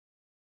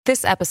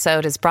This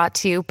episode is brought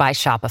to you by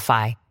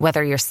Shopify.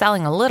 Whether you're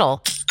selling a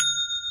little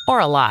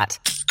or a lot,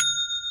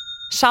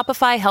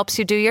 Shopify helps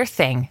you do your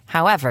thing,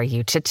 however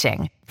you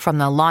cha-ching. From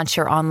the launch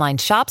your online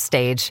shop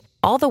stage,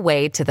 all the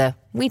way to the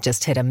we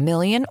just hit 1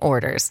 million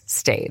orders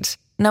stage.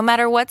 No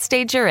matter what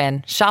stage you're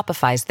in,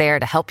 Shopify's there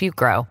to help you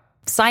grow.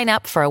 Sign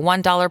up for a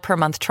 $1 per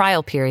month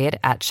trial period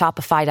at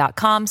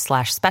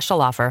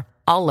shopify.com/special offer,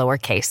 all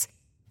lowercase.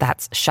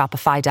 That's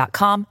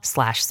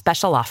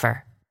shopify.com/special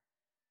offer.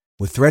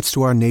 With threats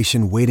to our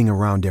nation waiting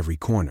around every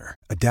corner,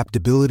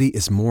 adaptability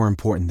is more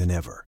important than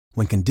ever.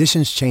 When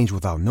conditions change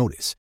without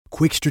notice,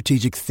 quick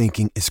strategic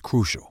thinking is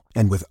crucial.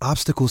 And with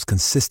obstacles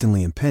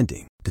consistently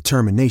impending,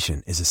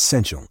 determination is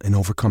essential in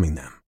overcoming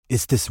them.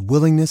 It's this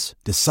willingness,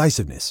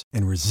 decisiveness,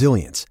 and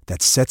resilience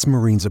that sets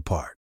Marines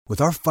apart. With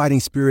our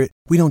fighting spirit,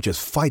 we don't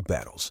just fight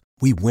battles,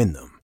 we win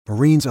them.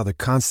 Marines are the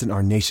constant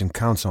our nation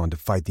counts on to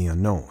fight the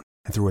unknown.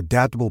 And through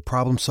adaptable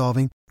problem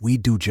solving, we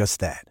do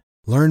just that.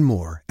 Learn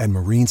more at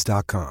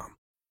marines.com.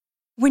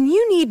 When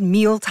you need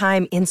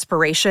mealtime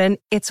inspiration,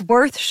 it's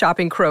worth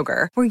shopping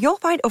Kroger, where you'll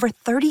find over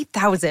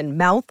 30,000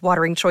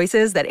 mouth-watering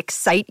choices that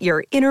excite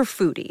your inner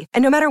foodie.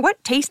 And no matter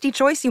what tasty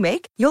choice you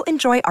make, you'll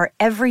enjoy our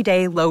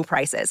everyday low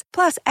prices,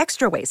 plus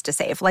extra ways to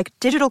save, like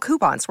digital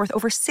coupons worth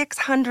over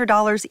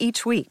 $600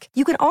 each week.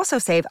 You can also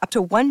save up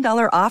to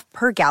 $1 off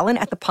per gallon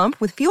at the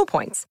pump with fuel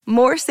points.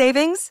 More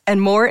savings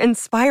and more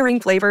inspiring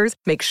flavors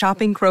make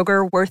shopping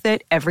Kroger worth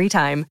it every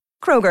time.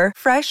 Kroger,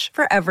 fresh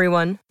for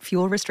everyone.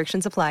 Fuel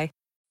restrictions apply.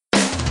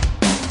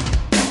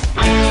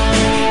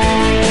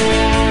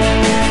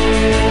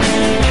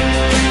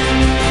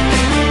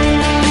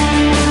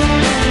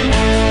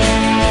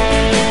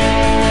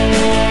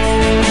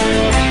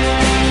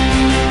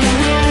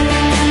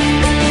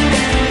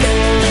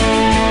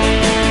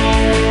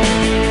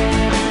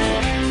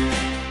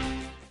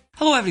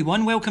 Hello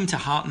everyone, welcome to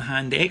Heart and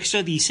Hand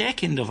Extra, the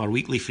second of our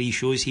weekly free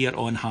shows here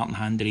on Heart and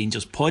Hand the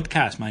Rangers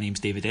podcast. My name's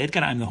David Edgar,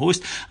 I'm the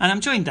host, and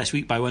I'm joined this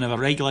week by one of our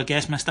regular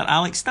guests, Mr.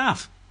 Alex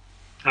Staff.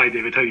 Hi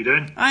David, how you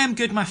doing? I am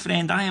good, my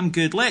friend, I am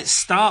good. Let's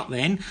start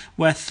then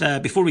with,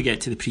 before we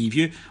get to the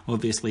preview,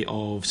 obviously,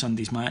 of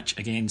Sunday's match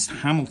against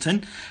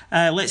Hamilton,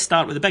 let's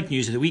start with the big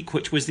news of the week,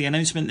 which was the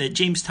announcement that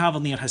James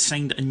Tavernier has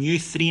signed a new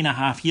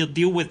 3.5-year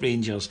deal with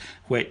Rangers,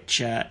 which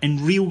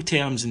in real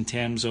terms, in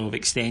terms of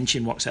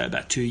extension, works out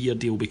about a 2-year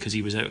deal because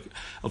he was out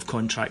of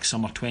contract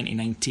summer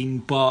 2019.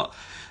 But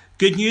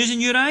good news in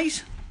your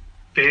eyes?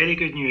 Very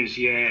good news,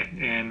 yeah.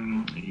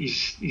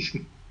 He's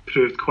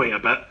proved quite a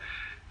bit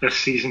this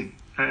season,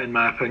 in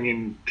my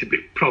opinion, to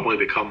probably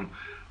become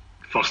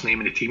first name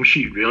in the team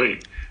sheet, really.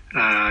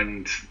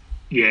 And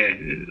yeah,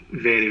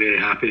 very, very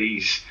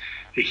happy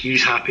that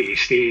he's happy to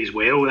stay as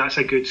well. That's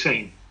a good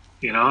sign,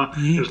 you know.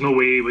 There's no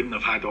way he wouldn't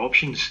have had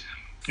options.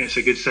 It's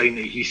a good sign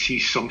that he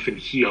sees something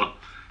here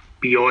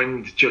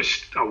beyond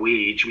just a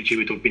wage, which he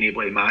would have been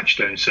able to match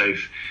down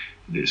south.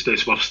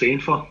 That's worth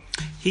staying for.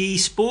 He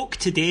spoke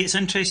today. It's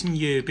interesting,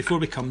 before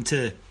we come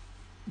to,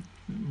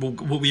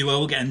 we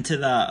will get into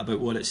that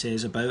about what it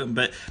says about him,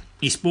 but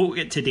he spoke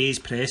at today's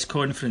press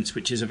conference,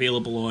 which is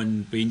available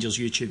on Rangers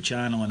YouTube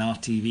channel and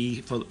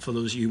RTV for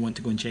those of you who want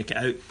to go and check it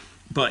out.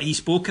 But he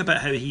spoke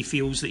about how he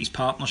feels that his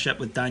partnership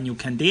with Daniel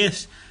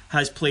Candeias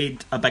has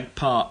played a big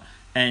part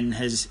in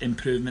his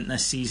improvement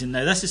this season.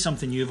 Now, this is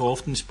something you've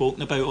often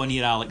spoken about on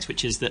here, Alex,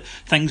 which is that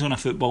things on a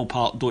football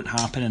park don't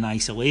happen in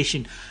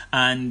isolation.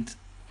 And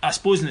I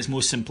suppose in its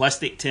most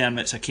simplistic term,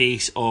 it's a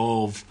case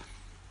of,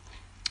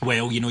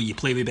 well, you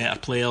play with better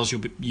players,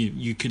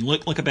 you can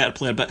look like a better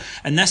player. But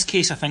in this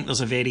case, I think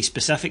there's a very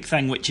specific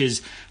thing, which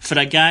is for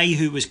a guy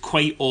who was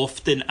quite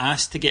often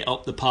asked to get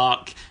up the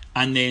park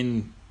and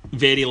then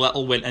very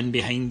little went in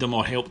behind him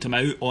or helped him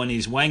out on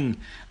his wing.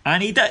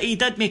 And he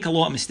did make a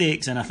lot of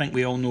mistakes, and I think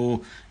we all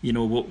know,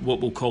 what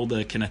we'll call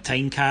the kind of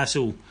time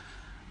castle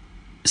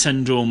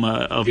syndrome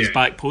of his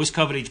back post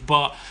coverage.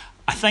 But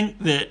I think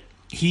that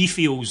he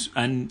feels,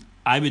 and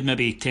I would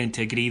maybe tend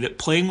to agree, that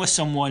playing with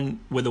someone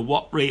with the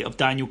work rate of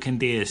Daniel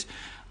Candeias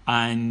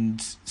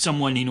and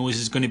someone he knows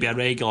is going to be a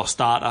regular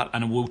starter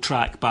and will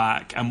track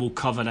back and will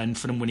cover in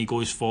for him when he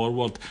goes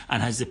forward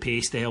and has the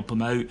pace to help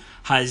him out,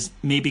 has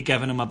maybe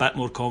given him a bit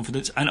more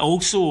confidence. And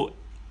also,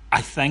 I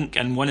think,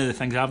 and one of the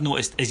things I've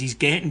noticed, is he's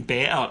getting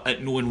better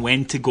at knowing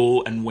when to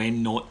go and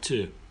when not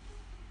to.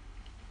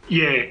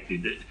 Yeah,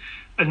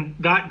 and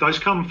that does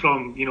come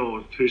from,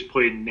 who's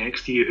playing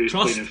next to you, who's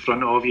playing in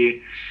front of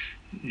you.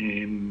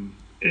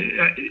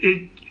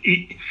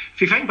 If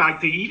you think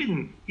back to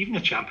even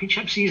the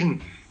championship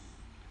season,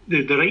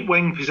 the right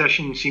wing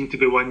position seemed to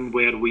be one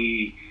where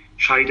we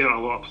tried out a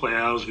lot of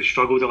players. We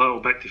struggled a little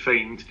bit to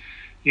find,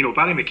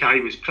 Barry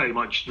Mackay was pretty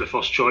much the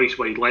first choice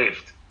wide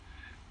left,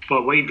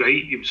 but wide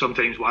right,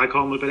 sometimes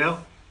Waghorn would be there.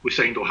 We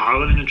signed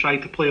O'Halloran and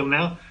tried to play him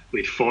there.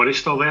 We had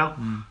Forrester there.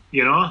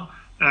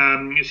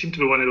 It seemed to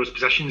be one of those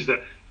positions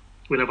that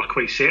we never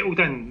quite settled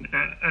in.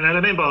 And I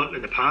remember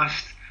in the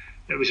past,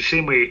 it was the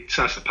same way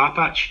Sasa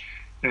Papac,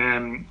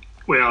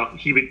 where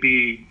he would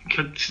be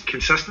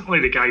consistently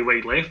the guy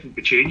wide left, would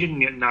be changing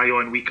nigh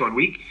on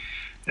week.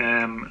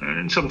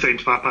 And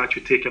sometimes Papac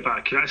would take a bit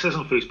of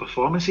criticism for his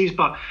performances,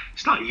 but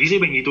it's not easy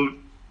when you don't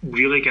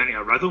really get into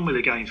a rhythm with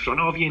the guy in front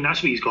of you, and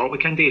that's what he's got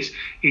with Candace.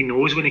 He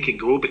knows when he can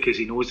go, because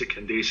he knows that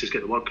Candace has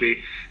got the work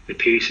rate, the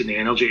pace and the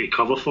energy to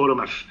cover for him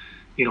if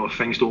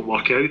things don't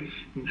work out.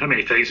 How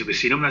many times have we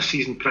seen him this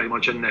season pretty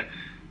much in the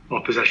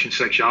opposition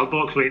 6-yard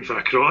box waiting for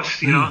a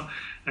cross, you know?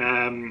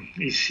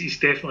 He's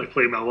definitely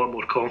playing with a lot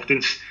more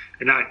confidence,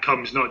 and that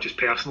comes not just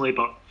personally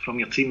but from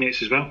your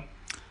teammates as well.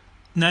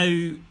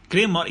 Now,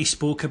 Graham Murray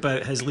spoke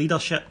about his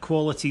leadership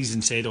qualities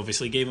and said,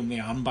 obviously gave him the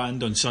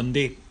armband on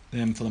Sunday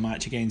for the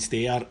match against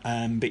Ayr,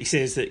 but he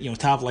says that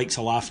Tav likes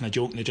a laugh and a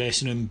joke in the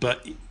dressing room,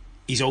 but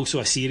he's also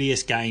a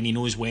serious guy, and he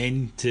knows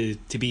when to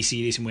be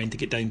serious and when to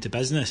get down to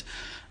business.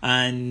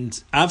 And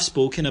I've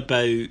spoken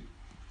about,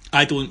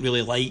 I don't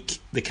really like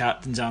the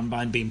captain's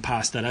armband being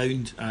passed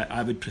around.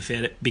 I would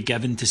prefer it be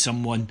given to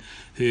someone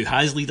who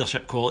has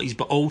leadership qualities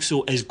but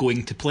also is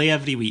going to play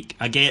every week.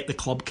 I get the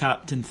club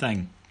captain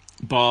thing,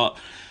 but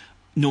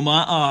no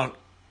matter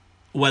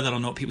whether or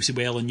not people say,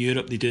 well, in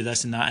Europe they do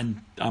this and that,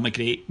 and I'm a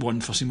great one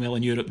for saying, well,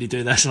 in Europe they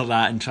do this or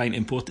that and trying to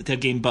import it to their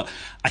game, but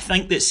I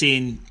think that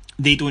saying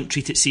they don't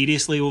treat it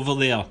seriously over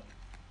there,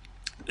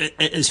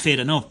 it is fair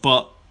enough,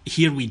 but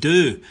here we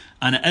do,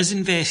 and it is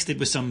invested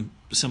with some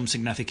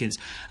significance.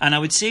 And I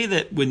would say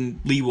that when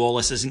Lee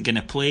Wallace isn't going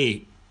to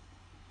play,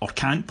 or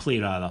can't play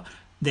rather,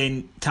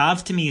 then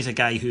Tav to me is a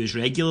guy who is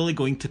regularly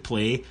going to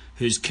play,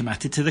 who's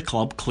committed to the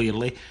club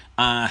clearly,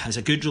 has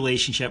a good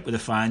relationship with the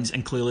fans,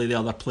 and clearly the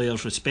other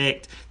players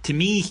respect. To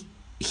me,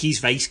 he's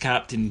vice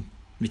captain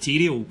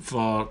material,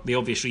 for the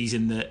obvious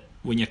reason that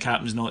when your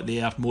captain's not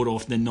there, more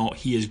often than not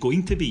he is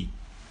going to be.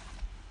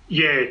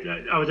 Yeah,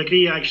 I would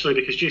agree actually,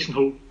 because Jason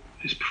Holt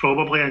is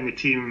probably in the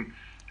team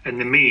in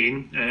the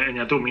main,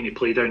 and I don't mean to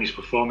play down his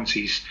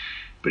performances,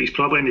 but he's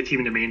probably in the team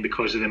in the main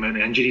because of the amount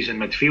of injuries in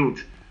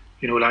midfield.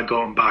 That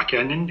got him back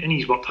in, and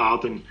he's worked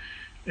hard and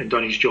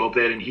done his job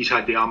there, and he's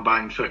had the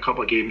armband for a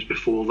couple of games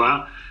before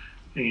that.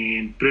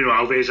 And Bruno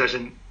Alves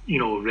isn't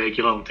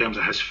regular in terms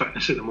of his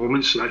fitness at the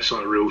moment, so that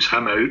sort of rules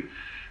him out.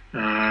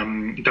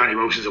 Danny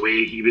Wilson's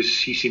away, he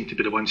seemed to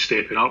be the one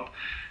stepping up.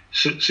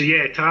 So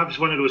yeah, Tav's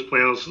one of those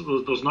players.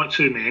 There's not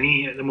too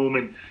many at the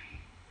moment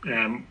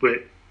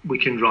but we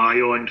can rely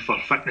on for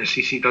fitness.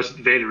 He does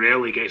very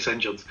rarely gets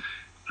injured,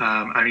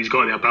 and he's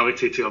got the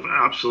ability to have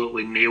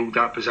absolutely nailed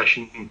that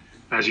position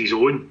as his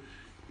own.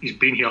 He's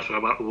been here for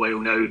a little while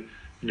now,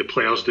 and the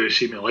players do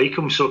seem to like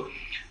him. So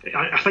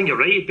I think you're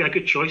right, he'd be a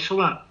good choice for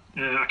that.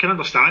 I can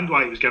understand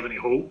why he was given a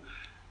Holt,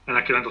 and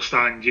I can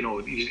understand,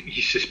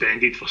 he's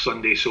suspended for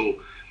Sunday,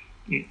 so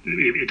he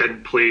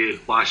didn't play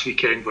last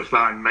weekend with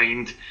that in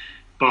mind.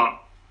 But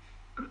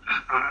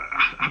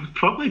I would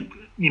probably,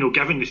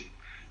 given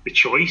the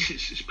choice,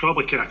 it's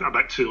probably kind of a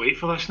bit too late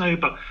for this now,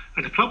 but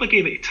I'd have probably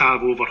gave it to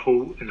Tav over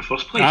Holt in the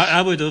first place.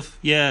 I would have,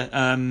 yeah.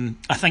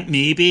 I think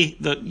maybe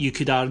that you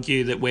could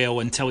argue that, well,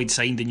 until he'd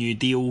signed a new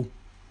deal,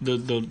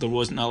 there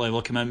wasn't that level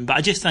of commitment. But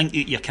I just think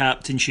that your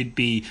captain should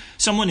be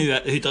someone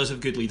who does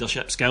have good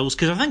leadership skills,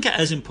 because I think it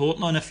is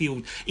important on a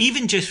field,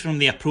 even just from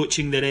the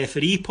approaching the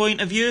referee point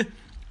of view.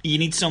 You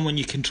need someone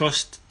you can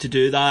trust to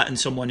do that, and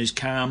someone who's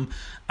calm,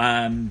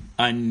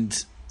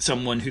 and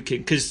someone who can,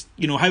 because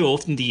how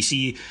often do you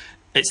see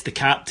it's the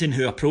captain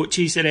who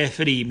approaches the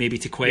referee maybe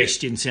to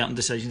question certain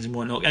decisions and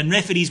whatnot, and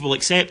referees will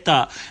accept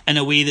that in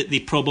a way that they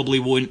probably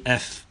won't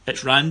if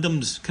it's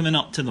randoms coming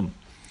up to them.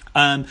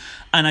 And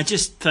I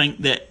just think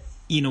that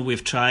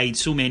we've tried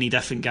so many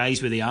different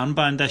guys with the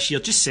armband this year.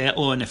 Just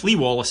settle on, if Lee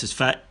Wallace is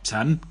fit, it's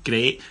him,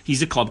 great,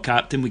 he's the club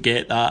captain, we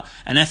get that.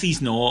 And if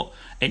he's not,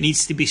 it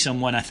needs to be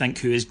someone, I think,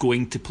 who is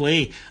going to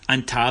play,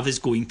 and Tav is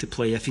going to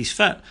play if he's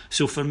fit.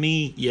 So for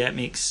me, yeah, it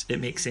makes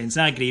sense.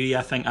 And I agree with you,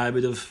 I think I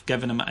would have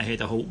given him it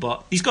ahead of Holt,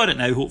 but he's got it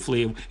now.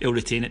 Hopefully he'll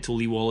retain it till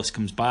Lee Wallace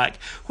comes back,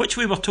 which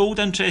we were told,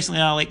 interestingly,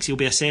 Alex, he'll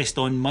be assessed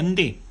on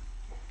Monday,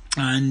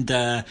 and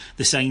the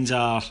signs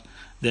are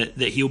that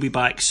he'll be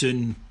back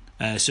soon,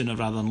 sooner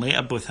rather than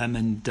later, both him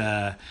and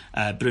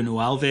Bruno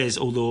Alves.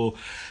 Although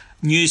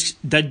news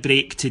did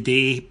break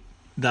today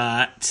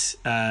that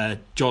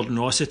Jordan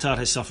Rossiter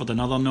has suffered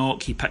another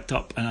knock. He picked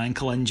up an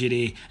ankle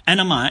injury in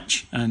a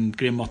match, and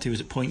Graham Murty was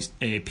at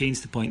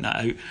pains to point that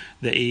out,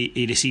 that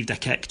he received a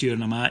kick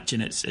during a match,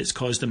 and it's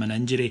caused him an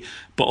injury.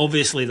 But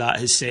obviously that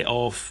has set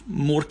off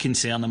more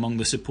concern among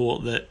the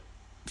support that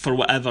for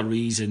whatever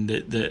reason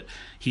that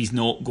he's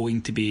not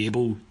going to be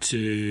able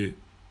to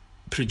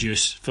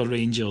produce for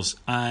Rangers.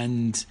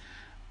 And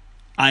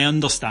I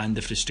understand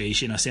the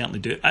frustration, I certainly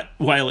do,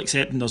 while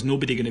accepting there's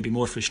nobody going to be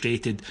more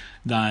frustrated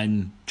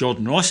than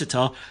Jordan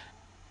Rossiter.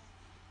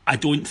 I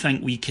don't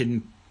think we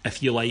can,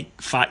 if you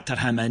like, factor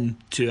him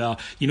into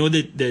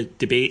the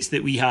debates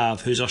that we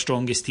have, who's our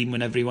strongest team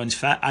when everyone's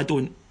fit. I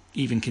don't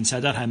even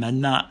consider him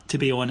in that, to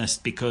be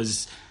honest,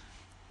 because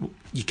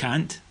you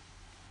can't.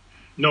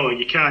 No,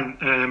 you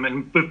can't,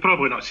 and we've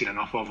probably not seen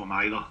enough of him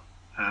either.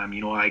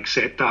 I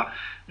accept that,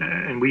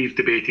 and we've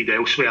debated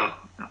elsewhere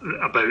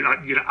about.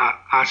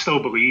 I still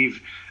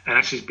believe, and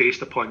this is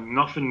based upon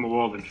nothing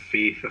more than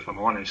faith, if I'm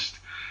honest.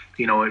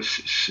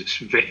 it's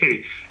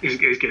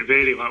got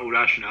very little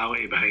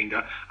rationality behind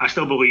it. I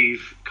still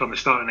believe come the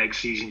start of next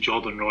season,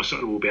 Jordan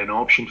Rossiter will be an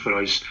option for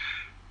us,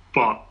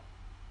 but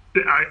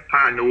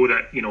I know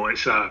that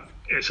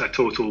it's a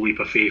total leap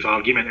of faith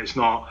argument. It's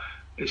not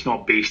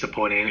based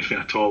upon anything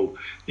at all.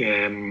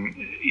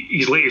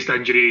 His latest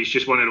injury is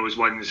just one of those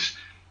ones.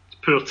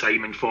 Poor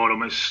timing for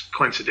him. It's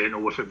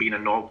coincidental with it being a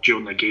knock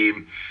during the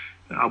game.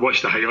 I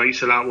watched the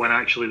highlights of that one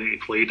actually that he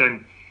played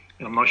in,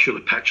 and I'm not sure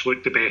the pitch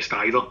looked the best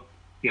either.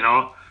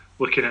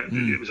 Looking at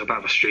it was a bit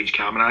of a strange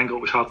camera angle.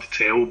 It was hard to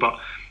tell, but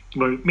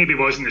maybe it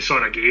wasn't the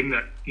sort of game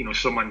that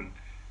someone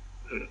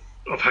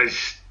of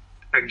his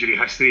injury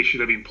history should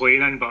have been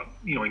playing in. But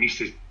he needs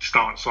to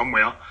start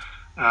somewhere.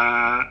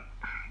 I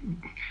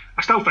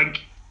still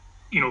think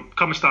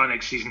come the start of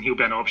next season he'll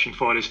be an option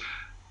for us.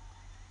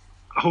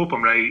 I hope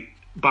I'm right,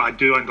 but I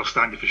do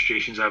understand the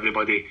frustrations of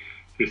everybody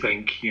who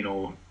think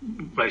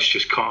let's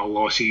just cut our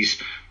losses.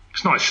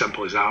 It's not as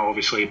simple as that,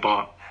 obviously,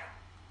 but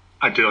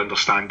I do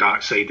understand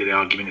that side of the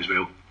argument as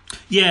well.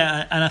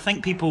 Yeah, and I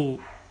think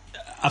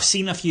I've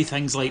seen a few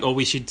things like,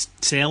 we should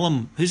sell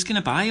him. Who's going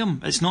to buy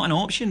him? It's not an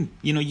option.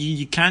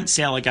 You can't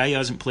sell a guy who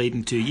hasn't played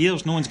in 2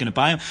 years. No one's going to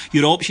buy him.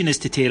 Your option is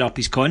to tear up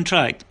his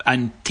contract,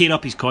 and tear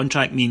up his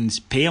contract means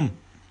pay him.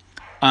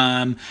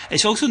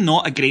 It's also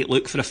not a great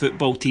look for a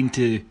football team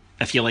to,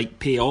 if you like,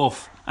 pay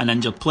off an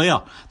injured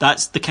player.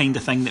 That's the kind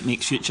of thing that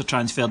makes future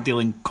transfer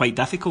dealing quite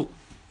difficult.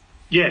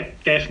 Yeah,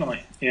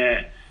 definitely.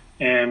 Yeah.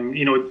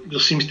 There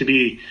seems to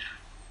be...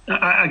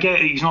 I get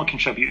it, he's not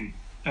contributing.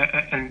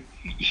 And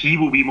he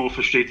will be more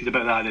frustrated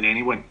about that than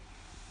anyone,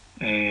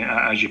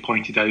 as you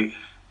pointed out.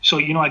 So,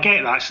 I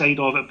get that side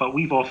of it, but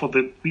we've offered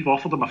him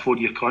a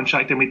 4-year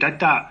contract, and we did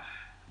that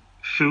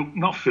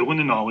not full in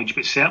the knowledge,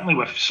 but certainly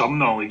with some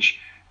knowledge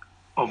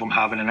of him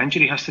having an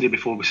injury history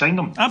before we signed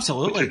him.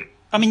 Absolutely.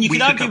 I mean, you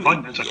could argue...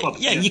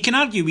 You can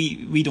argue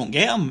we don't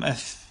get him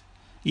if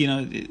he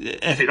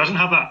doesn't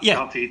have that,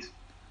 guaranteed.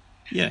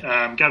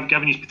 Yeah.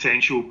 Given his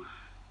potential,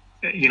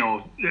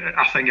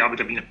 I think that would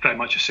have been pretty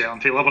much a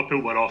certainty.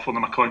 Liverpool were offering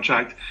him a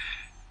contract,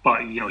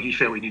 but he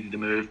felt he needed to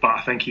move. But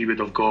I think he would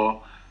have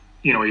got,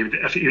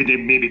 if he would have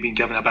maybe been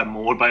given a bit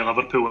more by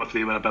Liverpool if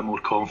they were a bit more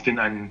confident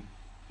in,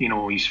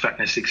 his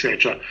fitness,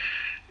 etc.,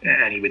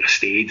 and he would have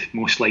stayed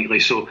most likely.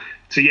 So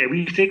yeah,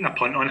 we've taken a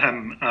punt on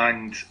him,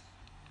 and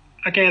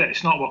I get it.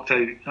 It's not worked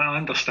out. I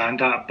understand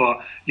that, but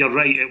you're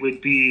right. It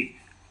would be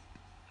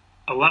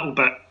a little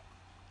bit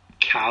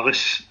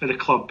callous of the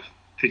club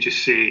to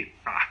just say,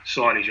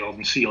 sorry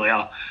Jordan, see you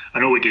later. I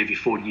know we gave you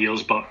 4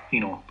 years, but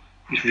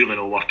it's really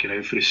not working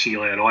out for us, see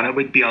you later on. It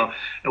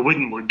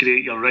wouldn't look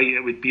great, you're right.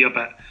 It would be a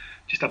bit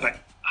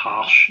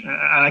harsh, and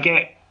I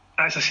get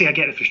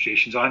the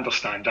frustrations, I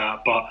understand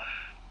that, but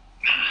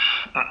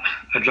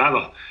I'd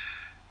rather,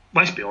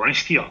 let's be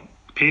honest here,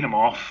 paying him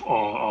off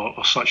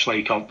or such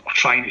like, or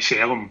trying to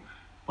sell him,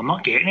 we're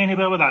not getting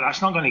anywhere with that.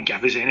 That's not going to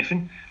give us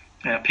anything.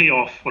 Pay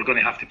off, we're going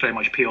to have to pretty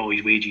much pay all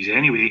his wages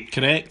anyway.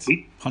 Correct.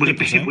 Would it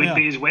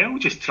be as well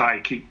just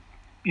try to keep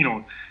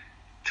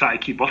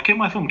working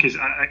with him, because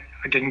I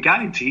can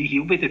guarantee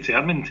he'll be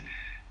determined.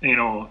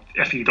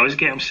 If he does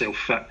get himself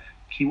fit,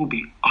 he will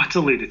be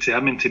utterly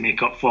determined to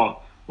make up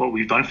for what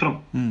we've done for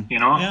him.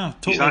 Yeah,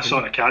 totally. He's that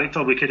sort of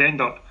character. We could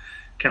end up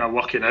kind of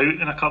working out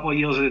in a couple of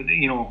years.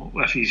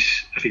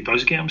 If he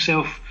does get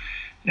himself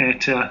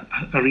to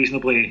a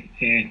reasonably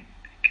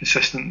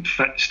consistent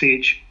fit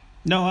stage.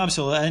 No,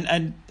 absolutely.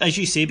 And as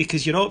you say,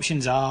 because your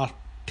options are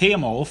pay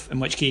him off, in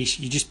which case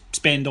you just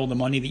spend all the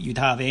money that you'd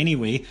have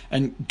anyway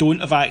and don't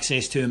have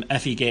access to him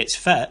if he gets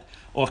fit,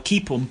 or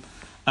keep him.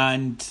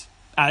 And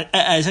it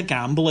is a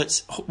gamble.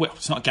 It's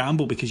not a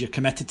gamble because you're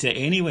committed to it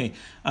anyway.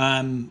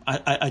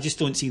 I just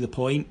don't see the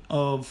point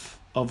of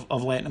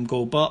letting him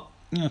go. But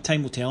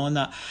time will tell on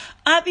that.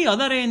 At the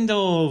other end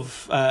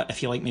of,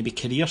 if you like, maybe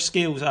career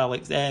scales,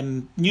 Alex,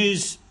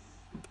 news,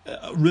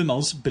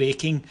 rumours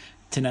breaking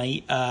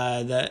tonight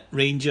that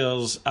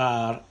Rangers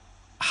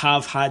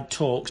have had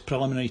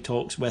preliminary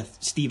talks with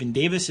Stephen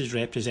Davis's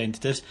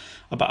representatives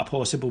about a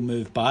possible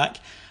move back.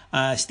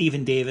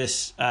 Stephen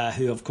Davis,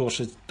 who of course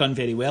has done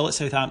very well at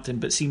Southampton,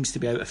 but seems to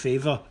be out of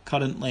favour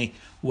currently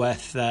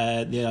with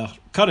their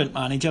current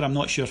manager. I'm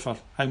not sure for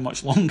how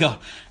much longer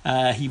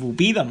he will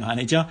be their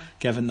manager,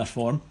 given their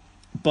form.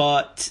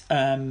 But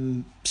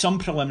some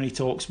preliminary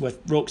talks with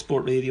Rock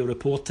Sport Radio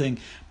reporting,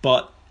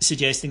 but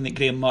suggesting that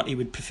Graham Murty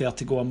would prefer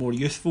to go a more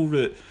youthful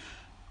route.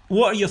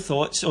 What are your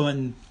thoughts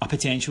on a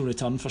potential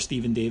return for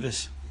Stephen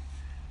Davis?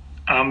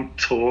 I'm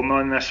torn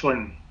on this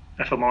one,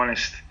 if I'm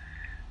honest,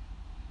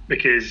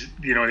 because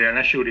the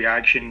initial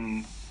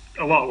reaction,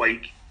 a lot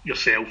like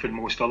yourself and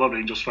most other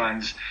Rangers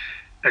fans,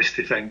 is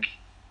to think,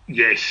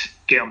 yes,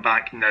 get him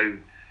back now.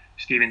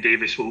 Stephen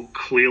Davis will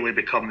clearly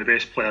become the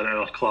best player at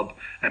our club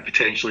and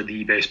potentially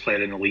the best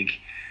player in the league.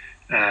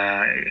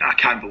 I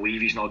can't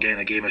believe he's not getting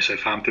a game at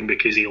Southampton,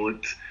 because he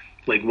looked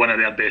like one of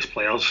their best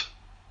players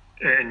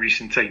in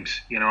recent times.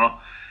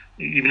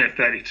 Even at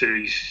 32,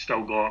 he's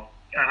still got.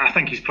 I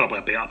think he's probably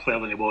a better player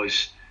than he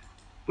was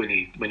when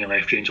he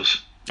left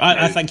Rangers.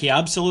 I think he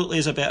absolutely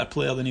is a better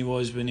player than he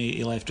was when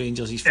he left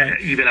Rangers. He's fine.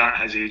 Even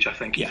at his age, I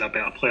think he's a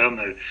better player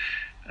now.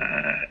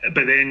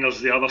 But then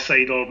there's the other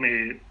side of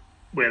me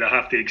where I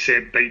have to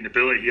accept biting the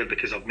bullet here,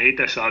 because I've made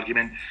this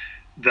argument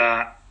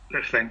that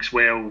thinks,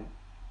 well,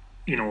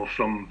 you know,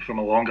 from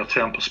a longer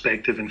term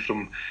perspective and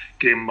from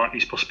Graham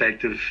Murty's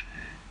perspective,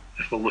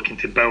 if we're looking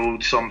to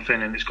build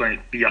something and it's going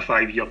to be a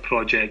 5-year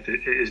project,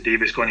 is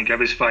Davis going to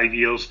give us 5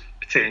 years?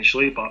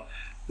 Potentially, but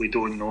we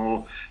don't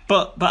know.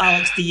 But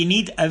Alex, do you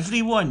need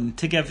everyone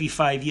to give you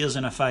 5 years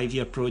in a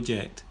 5-year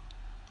project?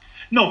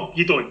 No,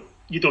 you don't.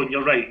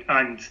 You're right.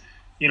 And,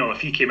 you know, if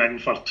he came in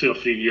for 2 or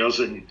 3 years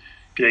and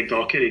Greg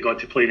Docherty got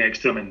to play next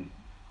to him and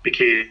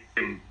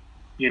became,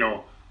 you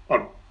know,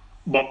 or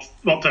worked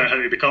out how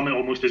to become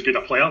almost as good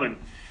a player, then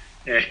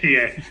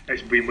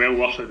it's been well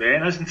worth it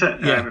then, isn't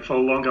it? Yeah. For a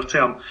longer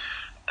term.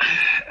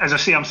 As I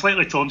say, I'm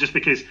slightly torn just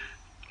because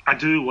I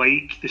do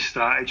like the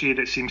strategy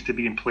that seems to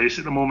be in place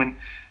at the moment.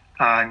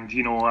 And,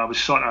 you know, I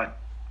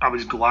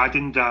was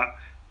gladdened that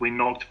we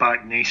knocked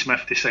back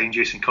Naismith to sign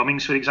Jason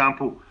Cummings, for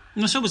example.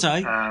 No, so was I.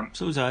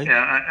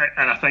 Yeah,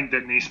 and I think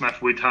that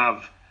Naismith would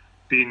have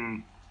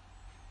been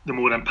the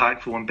more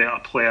impactful and better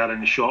player in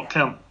the short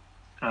term.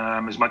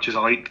 As much as I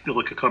like the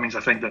look of Cummings,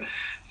 I think that,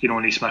 you know,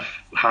 Naismith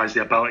has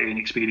the ability and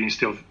experience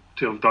to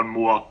have done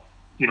more,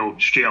 you know,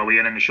 straight away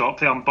and in the short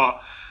term.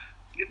 But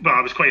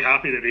I was quite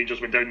happy that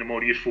Rangers went down the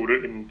more youthful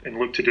route and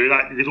looked to do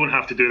that. They don't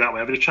have to do that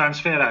with every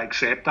transfer. I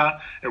accept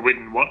that. It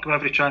wouldn't work with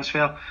every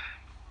transfer.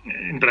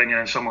 And bringing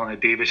in someone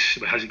like Davis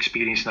with his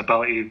experience and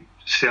ability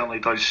certainly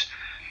does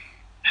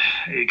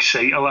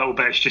excite a little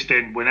bit. It's just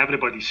then when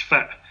everybody's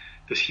fit,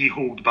 does he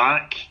hold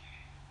back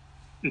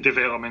the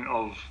development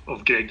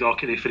of Greg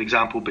Docherty, for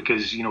example,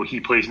 because, you know, he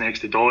plays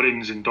next to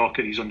Dorrans and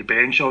Docherty's on the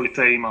bench all the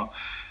time? Or,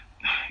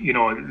 you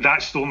know,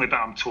 that's the only bit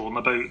I'm torn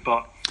about.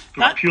 But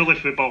from a purely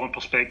footballing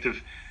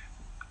perspective,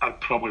 I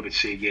probably would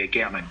say, yeah,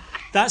 get him in.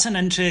 That's an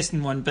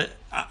interesting one, but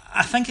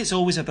I think it's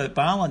always about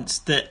balance.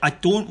 That I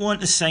don't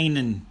want to sign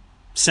in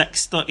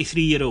 6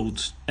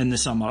 33-year-olds in the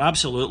summer,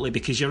 absolutely,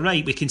 because you're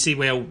right, we can say,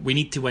 well, we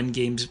need to win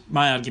games.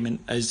 My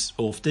argument is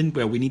often,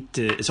 well,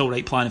 it's all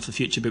right planning for the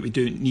future, but we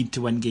do need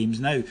to win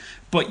games now.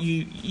 But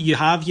you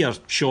have your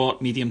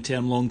short, medium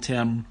term, long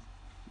term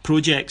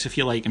projects, if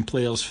you like, and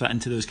players fit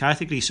into those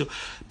categories. So,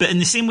 but in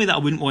the same way that I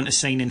wouldn't want to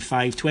sign in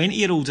 5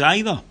 20-year-olds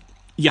either,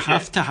 you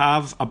have to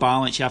have a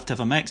balance, you have to have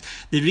a mix.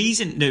 The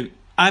reason, now,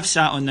 I've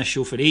sat on this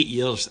show for 8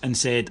 years and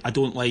said I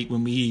don't like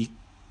when we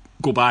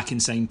go back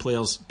and sign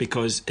players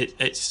because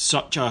it's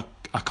such a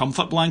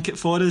comfort blanket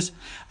for us.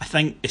 I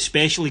think,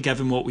 especially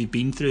given what we've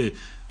been through,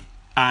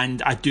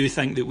 and I do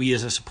think that we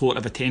as a support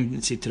have a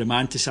tendency to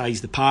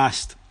romanticise the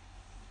past,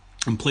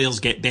 and players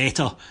get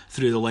better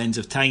through the lens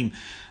of time.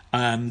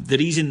 The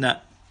reason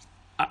that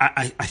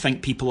I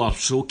think people are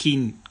so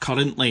keen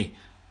currently,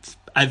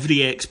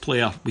 every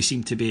ex-player we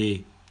seem to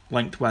be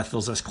linked with,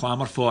 there's this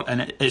clamour for,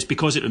 and it's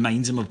because it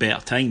reminds them of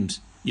better times.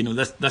 You know,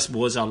 this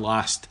was our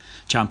last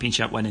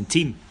championship winning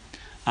team.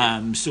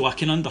 So I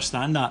can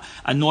understand that,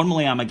 and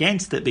normally I'm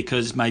against it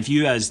because my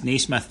view is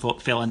Naismith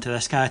fell into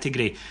this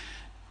category.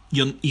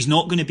 He's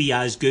not going to be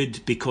as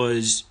good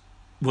because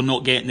we're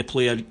not getting the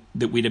player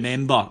that we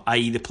remember,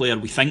 i.e. the player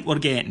we think we're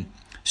getting.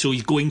 So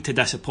he's going to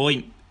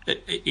disappoint.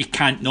 He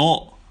can't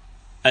not.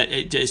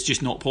 It's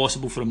just not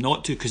possible for him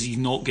not to, because he's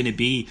not going to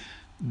be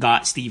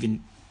that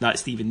Stephen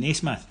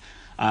Naismith.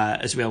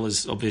 As well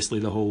as obviously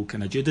the whole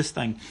kind of Judas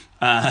thing,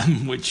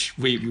 which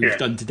we've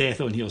done to death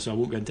on here, so I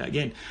won't go into it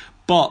again.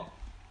 But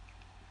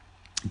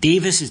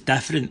Davis is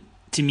different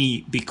to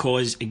me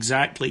because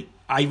exactly,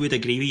 I would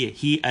agree with you,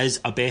 he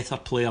is a better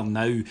player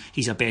now.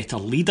 He's a better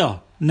leader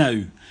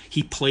now.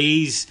 He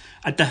plays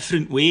a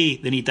different way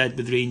than he did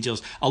with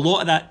Rangers. A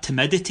lot of that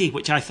timidity,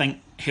 which I think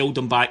held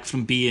him back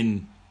from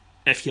being,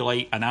 if you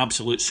like, an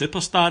absolute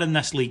superstar in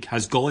this league,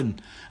 has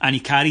gone, and he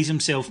carries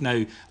himself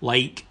now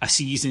like a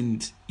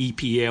seasoned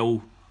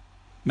EPL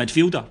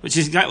midfielder, which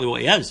is exactly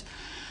what he is.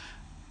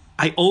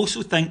 I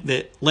also think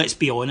that, let's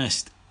be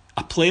honest,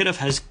 a player of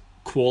his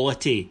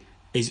quality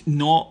is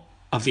not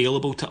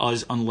available to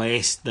us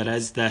unless there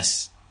is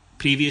this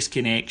previous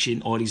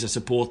connection, or he's a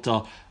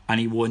supporter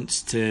and he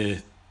wants to,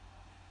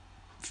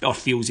 or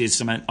feels he has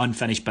some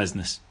unfinished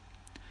business.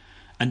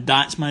 And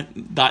that's my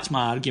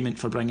argument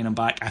for bringing him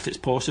back if it's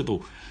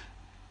possible.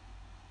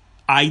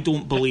 I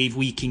don't believe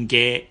we can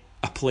get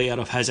a player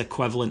of his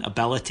equivalent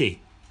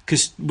ability,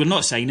 because we're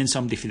not signing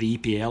somebody for the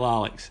EPL,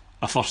 Alex,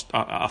 a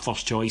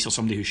first choice, or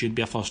somebody who should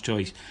be a first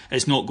choice.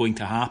 It's not going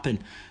to happen.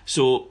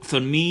 So for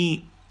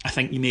me, I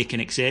think you make an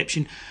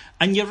exception.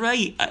 And you're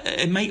right,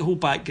 it might hold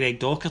back Greg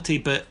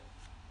Docherty, but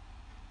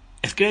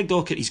if Greg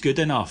Docherty's good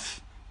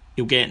enough,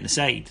 he'll get in the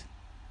side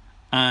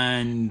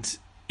and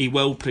he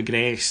will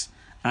progress.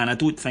 And I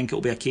don't think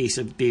it'll be a case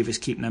of Davis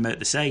keeping him out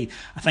the side.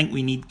 I think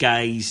we need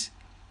guys.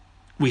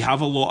 We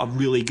have a lot of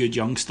really good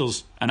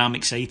youngsters, and I'm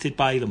excited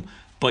by them.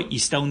 But you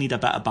still need a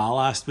bit of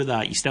ballast with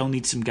that. You still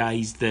need some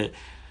guys that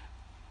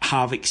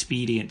have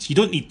experience. You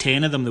don't need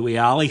 10 of them the way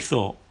Ali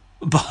thought,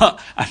 but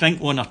I think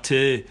 1 or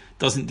 2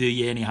 doesn't do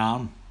you any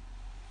harm.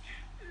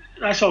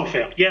 That's all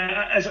fair.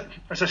 Yeah,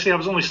 as I say, I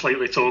was only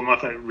slightly torn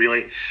with it,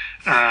 really.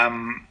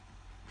 From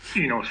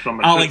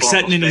Alex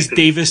sitting in his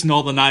Davis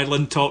Northern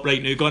Ireland top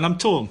right now going, I'm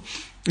torn.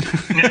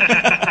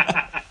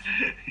 Yeah,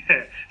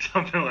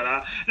 something like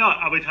that. No,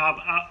 I would have,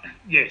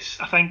 yes,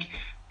 I think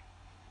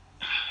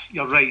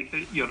you're right.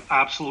 You're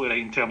absolutely right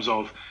in terms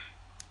of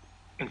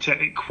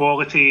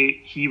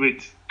quality. He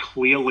would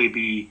clearly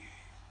be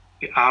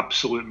the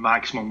absolute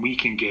maximum we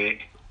can get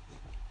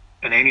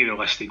in any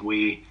realistic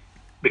way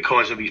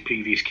because of his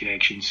previous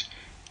connections.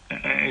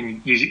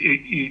 And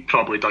he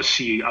probably does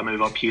see a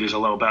move up here as a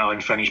little bit of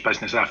unfinished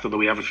business after the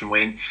way everything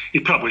went.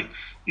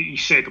 He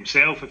said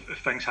himself, if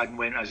things hadn't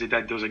went as they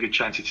did, there was a good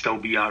chance he'd still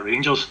be at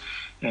Rangers.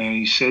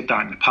 He said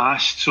that in the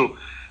past. So,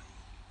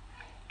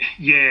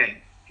 yeah,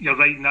 you're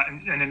right in that.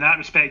 And in that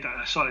respect,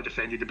 I sort of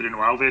defended the Bruno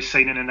Alves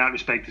signing in that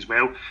respect as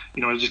well.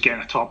 We're just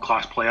getting a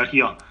top-class player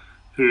here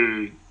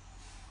who,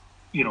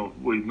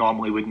 we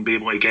normally wouldn't be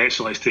able to get,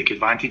 so let's take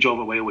advantage of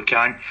it while we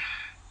can.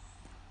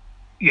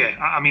 Yeah,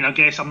 I mean, I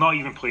guess I'm not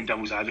even playing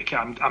devil's advocate.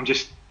 I'm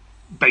just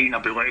biting a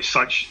bullet as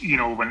such.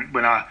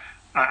 When I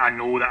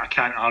know that I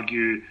can't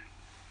argue,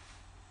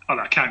 or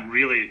that I can't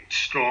really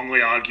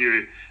strongly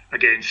argue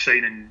against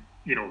signing,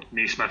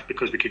 Naismith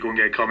because we could go and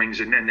get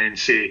Cummings and then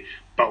say,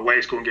 but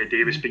let's go and get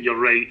Davis. But you're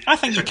right. I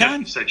think you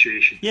can.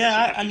 Situation.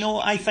 Yeah, I know.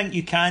 I think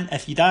you can.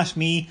 If you'd asked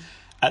me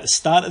at the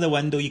start of the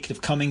window, you could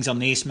have Cummings or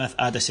Naismith.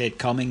 I'd have said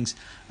Cummings.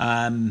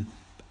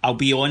 I'll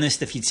be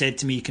honest. If you'd said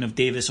to me you can have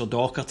Davis or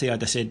Docherty,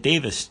 I'd have said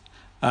Davis.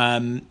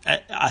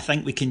 I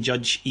think we can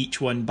judge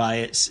each one by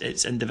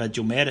its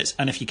individual merits,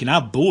 and if you can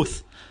have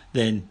both,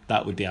 then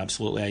that would be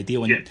absolutely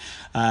ideal. Yeah.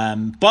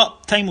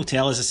 But time will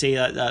tell. As I say,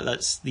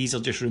 these are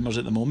just rumours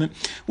at the moment.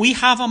 We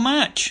have a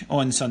match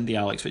on Sunday,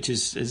 Alex, which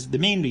is the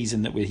main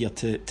reason that we're here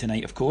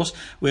tonight, of course,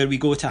 where we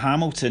go to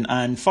Hamilton.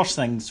 And first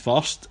things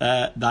first,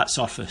 that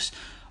surface.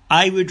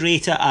 I would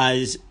rate it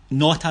as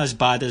not as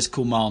bad as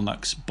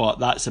Kilmarnock's, but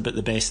that's about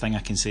the best thing I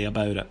can say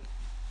about it.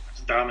 It's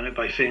damning it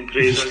by faint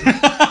praise, isn't it?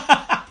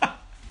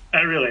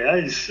 It really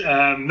is.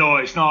 No,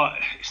 it's not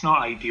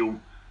ideal.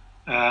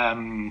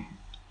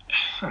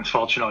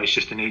 Unfortunately, it's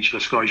just the nature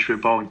of Scottish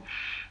football and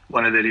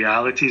one of the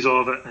realities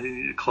of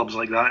it. Clubs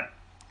like that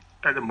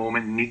at the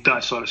moment need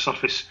that sort of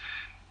surface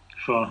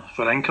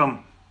for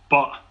income.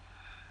 But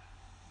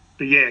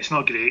yeah, it's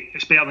not great.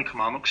 It's better than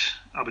Kilmarnock's.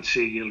 I would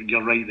say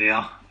you're right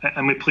there.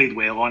 And we played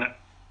well on it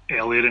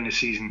earlier in the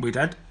season. We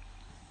did.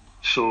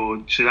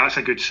 So that's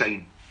a good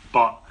sign.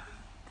 But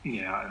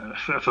yeah,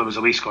 if it was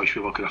a way Scottish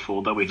people could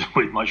afford it,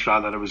 we'd much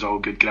rather it was all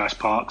good grass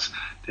parks,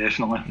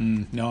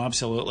 definitely. No,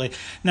 absolutely.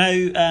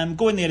 Now,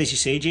 going there, as you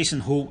say,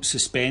 Jason Holt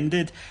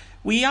suspended.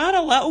 We are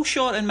a little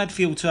short in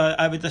midfield, so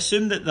I would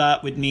assume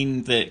that would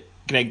mean that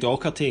Greg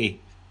Docherty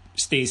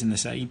stays in the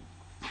side.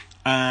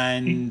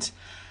 And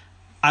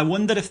I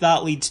wonder if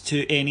that leads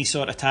to any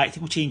sort of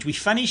tactical change. We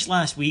finished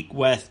last week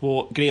with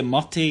what Graham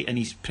Murty in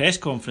his press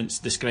conference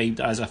described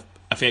as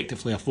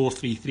effectively a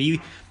 4-3-3.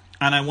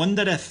 And I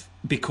wonder if,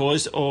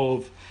 because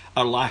of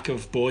our lack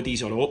of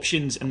bodies or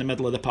options in the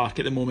middle of the park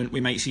at the moment,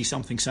 we might see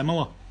something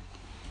similar.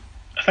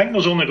 I think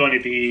there's only going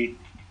to be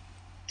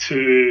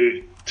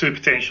two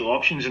potential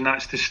options, and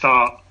that's to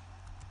start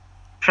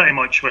pretty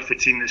much with the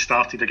team that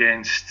started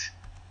against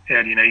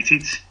Ayr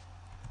United,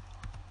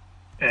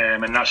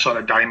 in that sort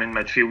of diamond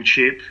midfield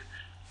shape,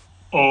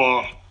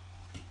 or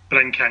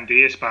bring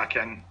Candace back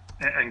in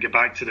and get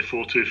back to the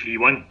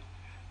 4-2-3-1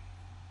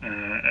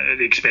 at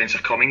the expense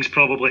of Cummings,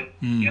 probably.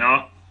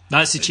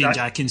 That's the change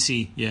I can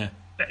see. Yeah,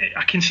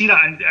 I can see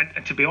that,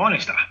 and to be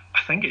honest,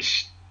 I think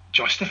it's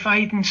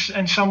justified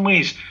in some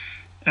ways.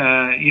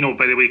 By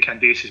the way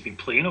Candace has been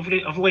playing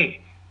of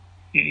late,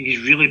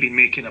 he's really been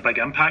making a big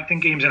impact in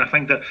games, and I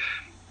think that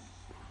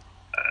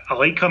I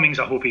like Cummings.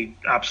 I hope he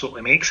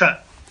absolutely makes it,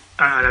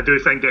 and I do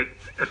think that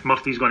if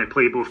Murty's going to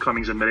play both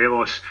Cummings and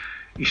Morelos,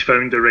 he's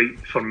found the right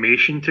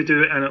formation to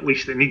do it, and at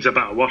least it needs a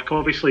bit of work,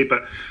 obviously,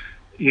 but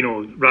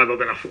rather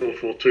than a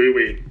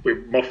 4-4-2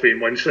 with Murphy on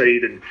one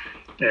side and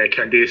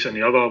Candace on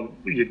the other,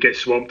 you'd get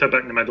swamped a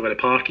bit in the middle of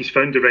the park. He's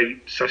found the right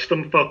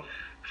system for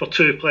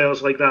two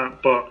players like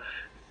that, but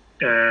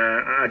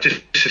I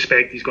just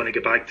suspect he's going to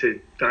get back to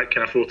that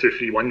kind of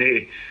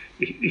 4-2-3-1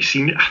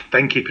 that I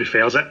think he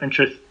prefers it, in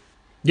truth.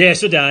 Yeah,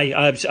 so do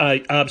I.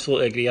 I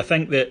absolutely agree. I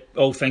think that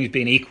all things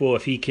being equal,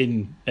 if he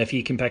can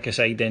pick a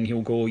side, then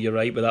he'll go. You're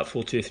right with that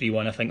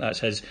 4-2-3-1. I think that's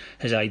his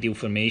ideal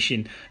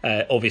formation.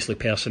 Obviously,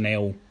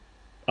 personnel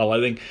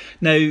allowing.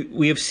 Now,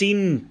 we have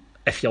seen,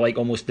 if you like,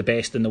 almost the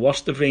best and the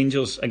worst of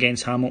Rangers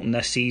against Hamilton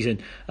this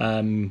season.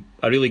 A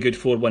really good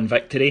 4-1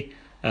 victory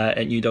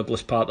at New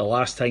Douglas Park the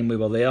last time we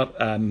were there.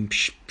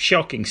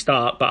 Shocking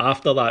start, but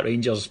after that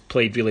Rangers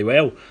played really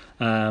well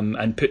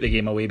and put the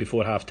game away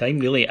before half time,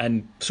 really,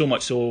 and so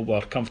much so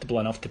were comfortable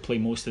enough to play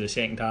most of the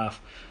second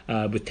half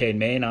with 10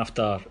 men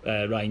after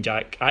Ryan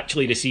Jack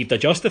actually received a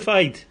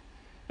justified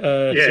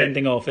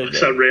sending off.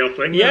 It's a rare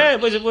thing. Yeah,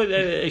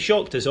 it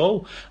shocked us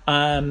all.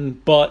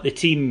 But the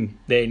team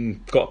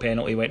then got a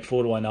penalty, went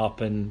 4-1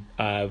 up, and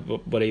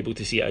were able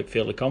to see it out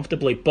fairly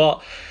comfortably.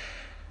 But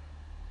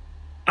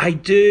I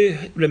do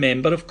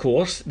remember, of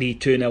course, the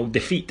 2-0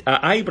 defeat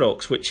at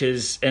Ibrox, which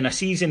is in a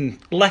season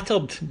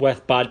littered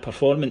with bad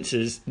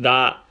performances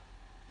that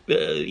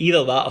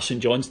either that or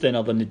St Johnstone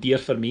are the nadir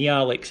for me,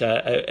 Alex.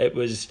 It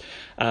was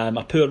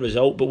a poor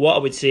result, but what I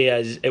would say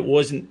is it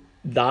wasn't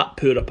that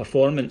poor a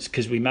performance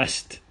because we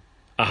missed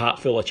a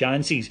hatful of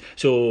chances.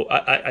 So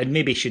I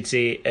maybe should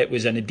say it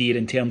was a nadir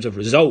in terms of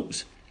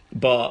results,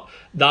 but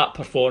that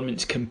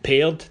performance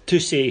compared to,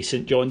 say,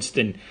 St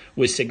Johnstone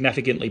was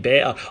significantly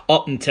better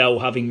up until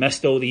having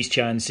missed all these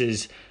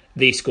chances,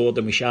 they scored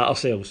and we shat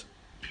ourselves.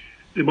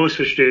 The most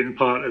frustrating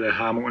part of the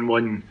Hamilton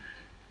one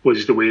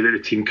was the way that the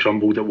team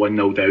crumbled at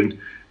 1-0 down,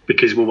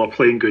 because we were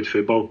playing good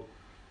football.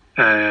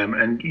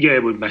 And yeah,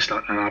 we missed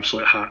an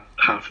absolute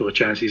hatful of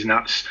chances, and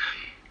that's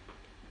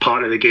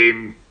part of the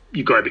game.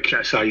 You've got to be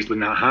criticised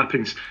when that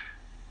happens.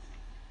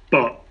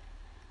 But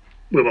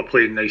we were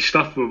playing nice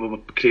stuff, we were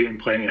creating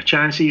plenty of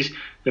chances.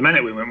 The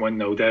minute we went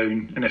 1-0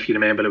 down, and if you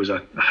remember, it was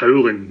a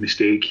howling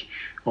mistake,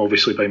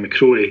 obviously, by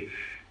McCrory,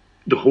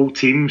 the whole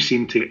team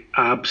seemed to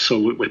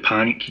absolutely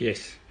panic.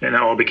 Yes. And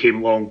it all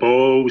became long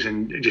balls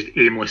and just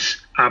aimless,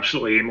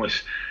 absolutely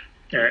aimless.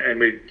 And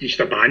we just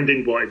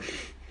abandoned what had,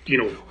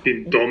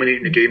 been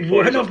dominating the game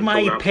for us. One of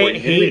my pet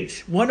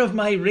hates, one of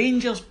my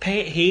Rangers'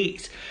 pet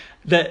hates,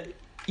 that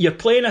you're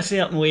playing a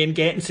certain way and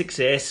getting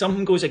success,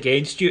 something goes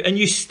against you, and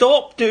you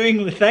stop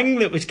doing the thing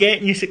that was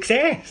getting you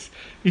success.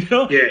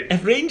 Yeah.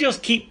 If Rangers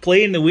keep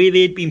playing the way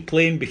they'd been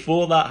playing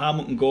before that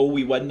Hamilton goal,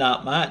 we win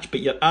that match.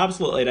 But you're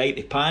absolutely right,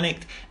 they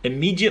panicked,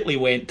 immediately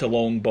went to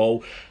long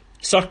ball.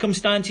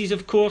 Circumstances,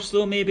 of course,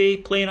 though, maybe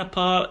playing a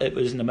part. It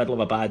was in the middle of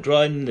a bad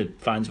run. The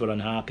fans were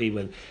unhappy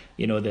with,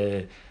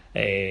 the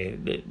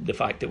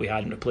fact that we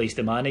hadn't replaced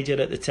the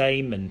manager at the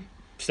time, and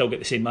still get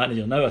the same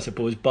manager now, I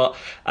suppose. But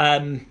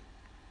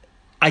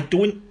I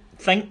don't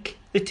think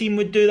the team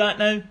would do that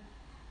now.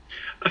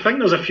 I think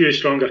there's a few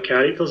stronger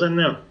characters in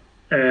there.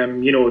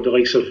 The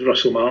likes of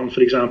Russell Martin,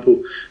 for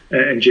example,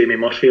 and Jamie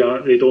Murphy.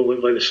 They don't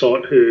look like the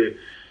sort who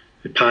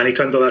panic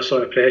under that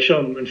sort of pressure.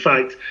 In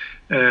fact,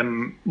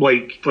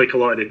 like a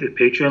lot of the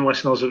Patreon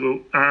listeners,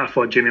 I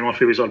thought Jamie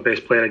Murphy was our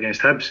best player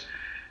against Hibs,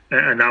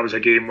 and that was a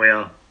game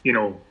where we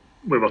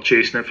were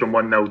chasing it from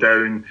 1-0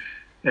 down.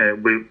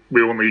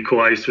 We only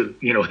equalised for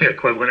the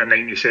equivalent of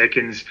 90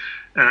 seconds,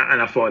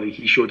 and I thought that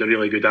he showed a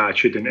really good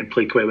attitude and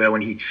played quite well.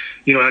 And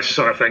he, that's the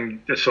sort of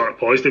thing, the sort of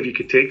positive you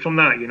could take from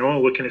that.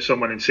 Looking at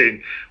someone and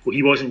saying, well,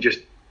 he wasn't just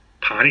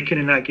panicking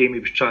in that game;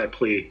 he was trying to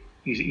play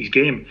his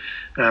game.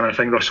 And I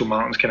think Russell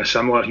Martin's kind of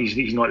similar.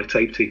 He's not the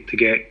type to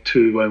get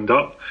too wound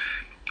up.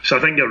 So I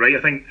think you're right.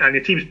 And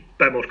the team's a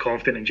bit more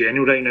confident in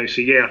general right now.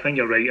 So yeah, I think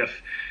you're right.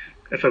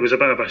 If it was a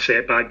bit of a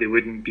setback, they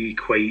wouldn't be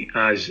quite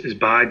as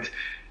bad.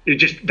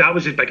 That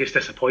was the biggest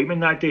disappointment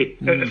that day.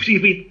 If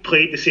we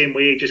played the same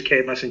way, just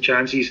kept missing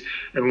chances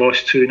and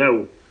lost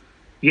 2-0,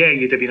 yeah,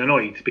 you'd have been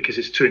annoyed because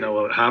it's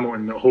 2-0 at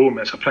Hamilton at home.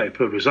 It's a pretty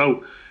poor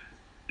result.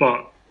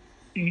 But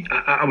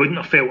I wouldn't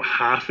have felt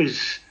half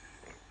as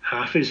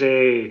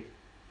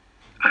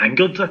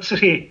angered, let's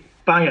say,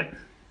 by it.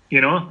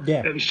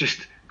 Yeah. It was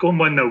just going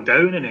 1-0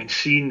 down and then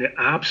seeing the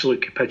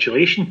absolute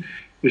capitulation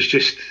was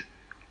just,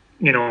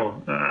 it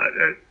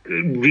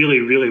really,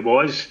 really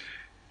was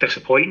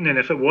disappointing. And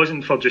if it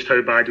wasn't for just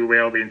how bad we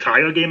were the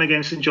entire game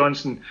against St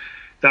Johnstone,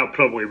 that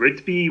probably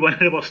would be one of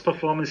the worst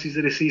performances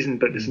of the season.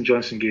 But the St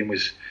Johnstone game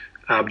was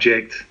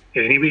abject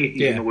anyway,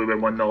 even though we were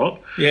 1-0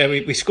 up. Yeah,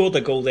 we scored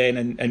a goal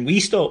then and we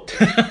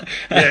stopped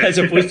as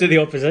opposed to the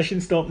opposition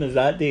stopping us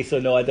that day. So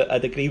no,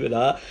 I'd agree with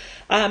that.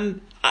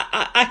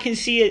 I can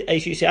see it,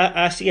 as you say,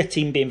 I see a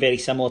team being very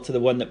similar to the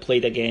one that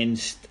played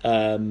against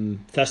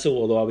Thistle,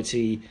 although I would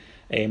see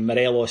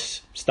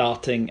Morelos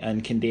starting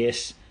and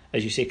Candeias,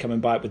 as you say, coming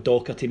back with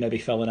Docherty maybe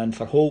filling in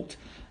for Holt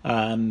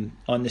on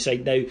the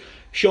side. Now,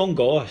 Sean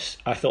Goss,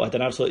 I thought, had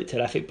an absolutely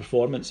terrific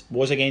performance,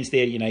 was against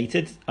Ayr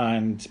United,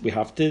 and we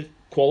have to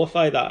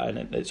qualify that,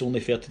 and it's only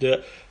fair to do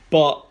it.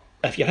 But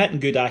if you're hitting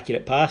good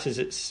accurate passes,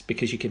 it's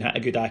because you can hit a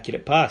good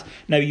accurate pass.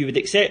 Now, you would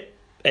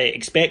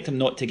expect him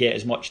not to get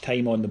as much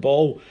time on the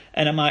ball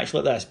in a match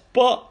like this,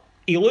 but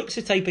he looks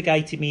the type of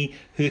guy to me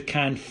who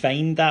can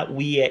find that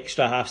wee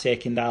extra half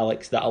second,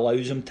 Alex, that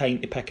allows him time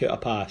to pick out a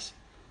pass.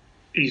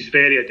 He's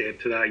very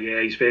adept to that,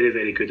 yeah. He's very,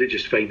 very good at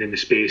just finding the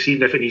space,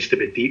 even if it needs to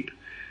be deep,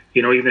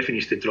 even if he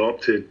needs to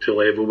drop to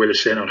level with the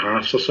centre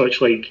halves or such,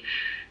 like,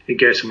 it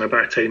gets him a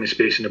bit of time and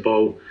space in the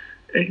ball.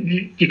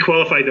 You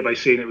qualified it by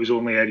saying it was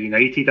only Ayr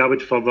United. I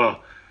would further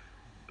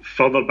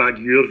back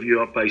your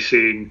view up by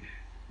saying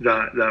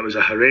that was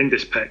a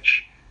horrendous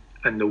pitch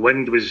and the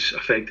wind was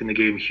affecting the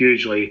game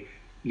hugely,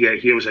 yet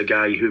here was a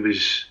guy who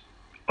was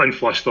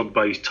unflustered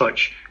by his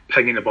touch,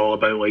 pinging the ball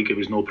about like it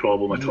was no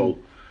problem at all.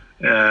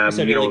 That's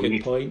a really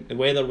good point. The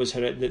weather was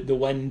horrendous. The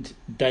wind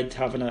did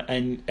have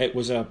and it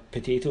was a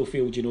potato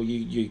field.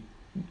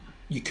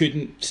 You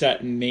couldn't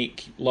sit and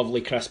make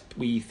lovely crisp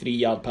wee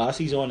 3-yard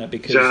passes on it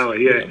because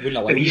exactly, yeah.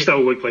 And he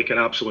still looked like an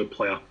absolute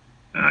player.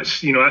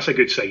 That's a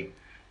good sign.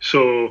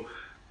 So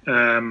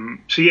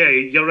yeah,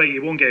 you're right. He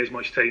won't get as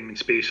much time and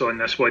space on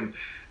this one,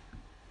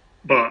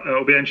 but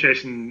it'll be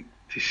interesting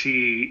to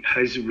see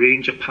his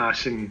range of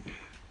passing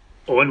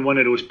on one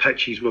of those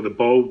pitches where the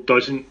ball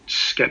doesn't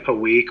skip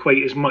away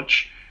quite as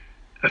much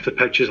if the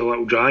pitch is a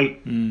little dry.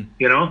 You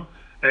know,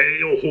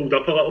 it'll hold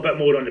up a little bit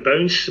more on the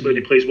bounce when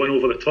he plays one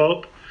over the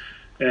top.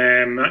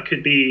 That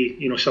could be,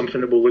 you know, something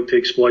that we'll look to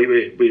exploit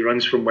with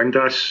runs from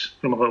Windass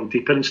from a little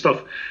deeper and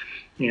stuff.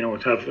 You know,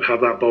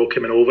 have that ball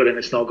coming over and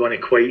it's not going to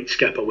quite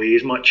skip away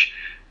as much,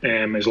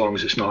 as long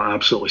as it's not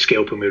absolutely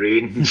scalping with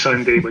rain on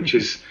Sunday, which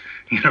is,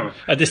 you know,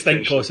 a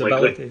distinct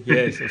possibility.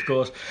 Yes, of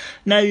course.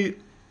 Now,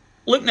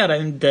 looking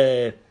around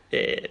the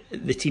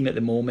team at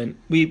the moment,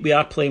 we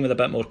are playing with a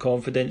bit more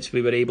confidence.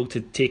 We were able to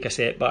take a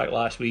setback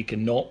last week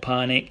and not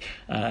panic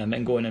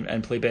and go in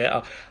and play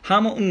better.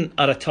 Hamilton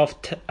are a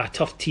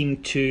tough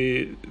team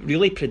to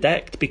really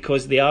predict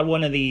because they are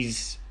one of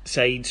these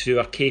sides who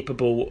are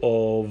capable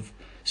of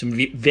some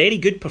very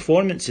good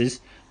performances.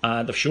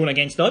 They've shown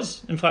against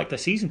us, in fact,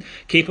 this season,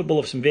 capable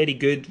of some very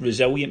good,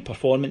 resilient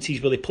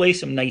performances where they play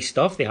some nice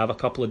stuff. They have a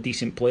couple of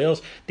decent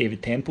players.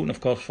 David Templeton,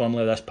 of course,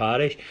 formerly of this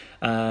parish,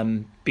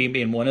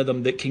 being one of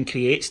them that can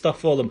create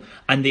stuff for them.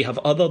 And they have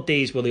other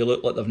days where they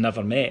look like they've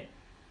never met.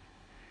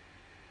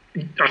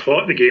 I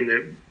thought the game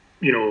that,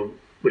 you know,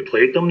 we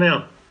played them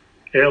there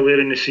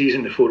earlier in the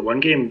season, the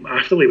 4-1 game,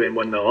 after they went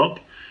 1-0 up,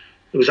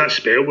 there was that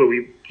spell where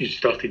we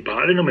started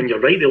battering them, and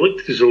you're right, they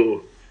looked as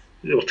though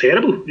they were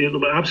terrible. They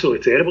were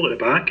absolutely terrible at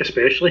the back,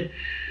 especially.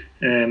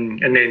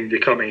 And then they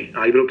come to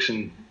Ibrox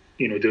and,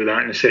 you know, do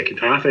that in the second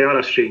half. They are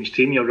a strange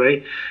team, you're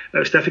right.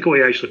 It's difficult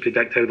to actually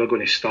predict how they're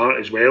going to start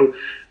as well.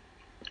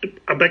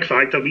 A big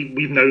factor,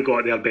 we've now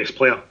got their best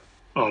player,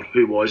 or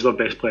who was their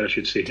best player, I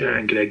should say,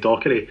 and Greg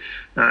Docherty.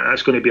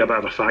 That's going to be a bit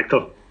of a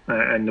factor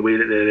in the way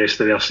that the rest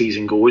of their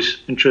season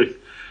goes, in truth.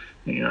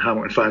 You know,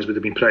 Hamilton fans would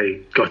have been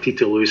pretty gutted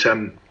to lose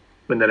him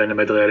when they're in the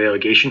middle of a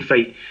relegation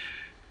fight.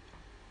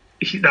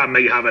 That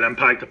might have an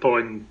impact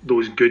upon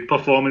those good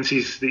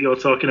performances that you're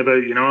talking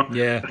about, you know.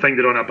 Yeah. I think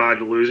they're on a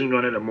bad losing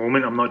run at the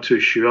moment. I'm not too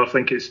sure. I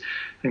think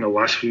the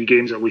last few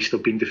games at least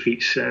have been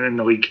defeats in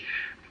the league.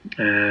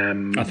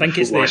 I think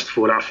it's the last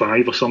 4 out of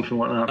 5 or something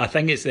like that. I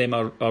think it's them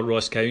or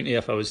Ross County.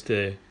 If I was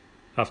to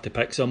have to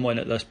pick someone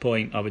at this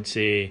point, I would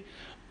say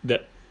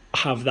that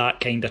have that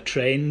kind of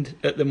trend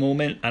at the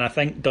moment. And I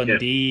think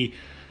Dundee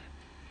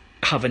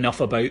have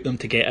enough about them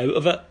to get out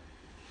of it.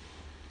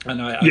 And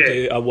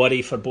I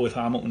worry for both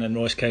Hamilton and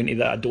Ross County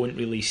that I don't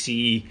really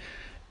see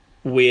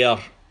where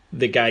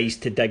the guys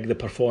to dig the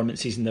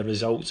performances and the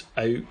results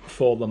out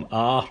for them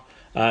are.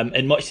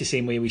 In much the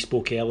same way we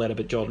spoke earlier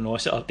about Jordan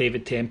Rossiter,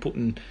 David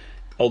Templeton,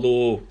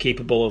 although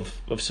capable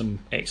of some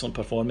excellent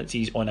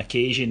performances on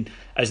occasion,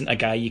 isn't a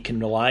guy you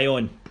can rely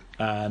on.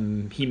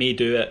 He may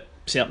do it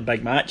certain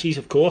big matches,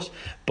 of course,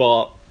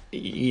 but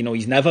you know,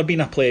 he's never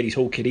been a player his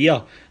whole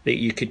career that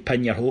you could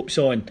pin your hopes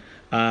on.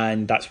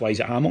 And that's why he's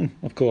at Hamilton,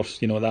 of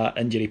course, you know, that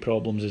injury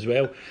problems as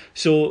well.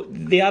 So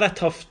they are a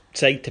tough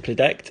side to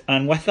predict.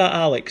 And with that,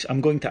 Alex, I'm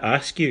going to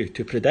ask you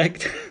to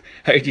predict.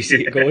 How do you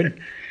see it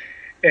going?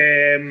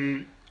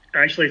 I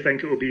actually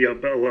think it will be a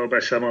little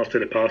bit similar to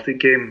the Partick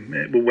game.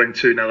 It will win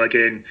 2-0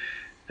 again,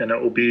 and it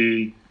will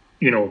be,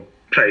 you know,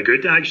 pretty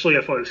good. Actually,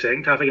 I thought the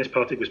second half against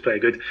Partick was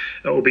pretty good.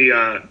 It will be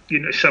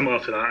similar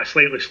to that, a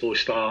slightly slow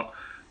start.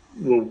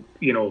 We'll,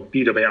 you know,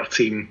 be the better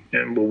team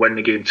and we'll win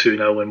the game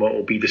 2-0 in what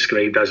will be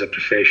described as a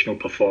professional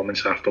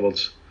performance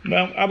afterwards.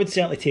 Well, I would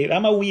certainly take that.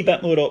 I'm a wee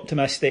bit more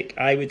optimistic.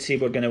 I would say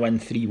we're going to win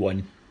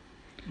 3-1.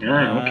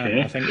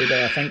 Okay. I think we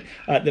do. I think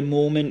at the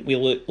moment we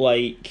look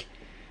like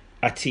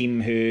a team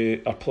who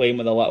are playing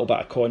with a little bit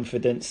of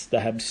confidence. The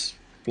Hibs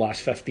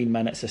last 15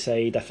 minutes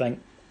aside, I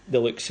think they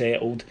look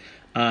settled,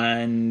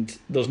 and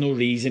there's no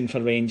reason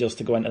for Rangers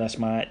to go into this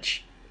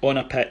match on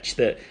a pitch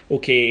that,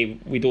 okay,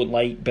 we don't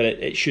like, but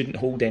it shouldn't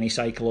hold any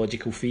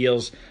psychological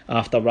fears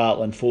after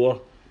rattling 4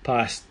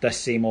 past this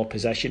same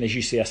opposition. As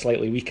you say, a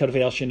slightly weaker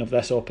version of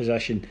this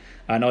opposition,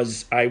 and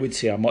us, I would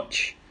say, a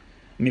much,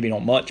 maybe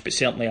not much, but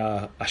certainly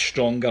a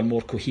stronger,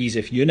 more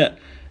cohesive unit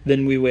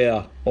than we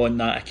were on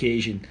that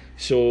occasion.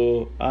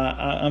 So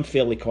I'm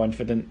fairly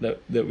confident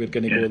that we're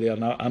going to go there,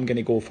 and I'm going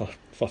to go for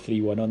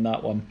 3-1 on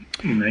that one.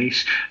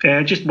 Nice.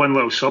 Just one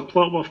little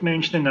subplot worth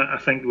mentioning that I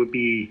think would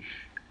be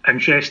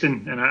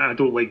interesting, and I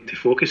don't like to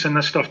focus on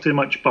this stuff too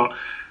much, but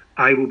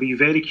I will be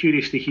very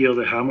curious to hear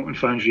the Hamilton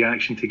fans'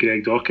 reaction to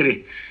Greg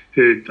Docherty,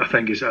 who I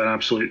think is an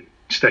absolute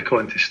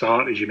stick-on to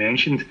start, as you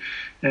mentioned,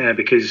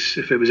 because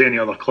if it was any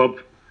other club,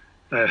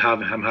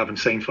 having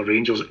signed for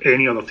Rangers,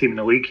 any other team in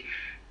the league,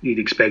 you'd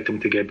expect him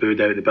to get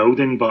booed out of the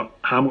building, but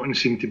Hamilton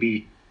seem to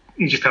be,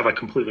 you just have a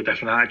completely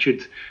different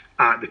attitude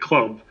at the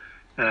club,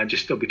 and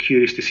I'll be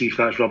curious to see if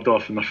that's rubbed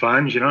off on their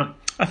fans, you know.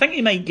 I think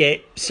he might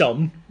get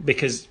some,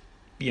 because,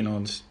 you know,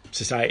 in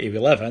society we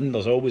live in,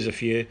 there's always a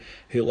few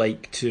who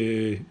like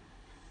to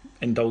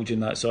indulge in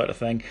that sort of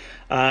thing.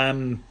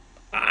 I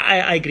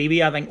agree with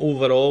you. I think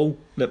overall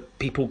that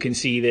people can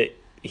see that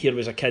here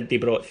was a kid they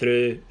brought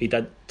through. He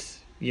did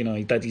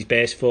his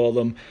best for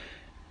them.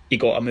 He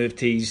got a move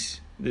to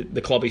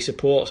the club he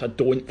supports. I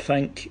don't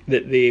think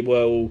that they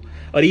will,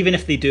 or even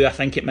if they do, I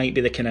think it might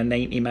be the kind of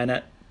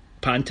 90-minute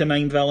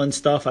pantomime villain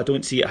stuff. I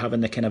don't see it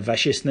having the kind of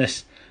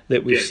viciousness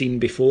that we've seen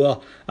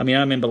before. I mean, I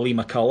remember Lee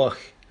McCulloch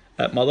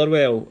at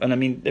Motherwell, and I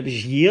mean, it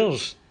was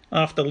years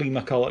after Lee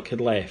McCulloch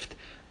had left,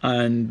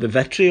 and the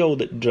vitriol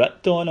that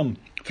dripped on him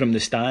from the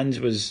stands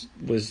was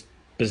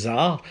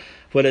bizarre.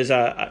 Whereas,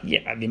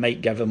 they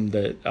might give him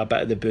a bit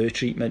of the boo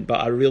treatment, but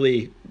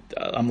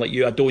I'm like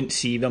you, I don't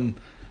see them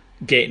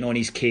getting on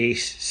his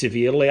case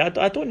severely. I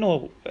don't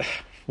know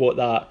what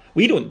that.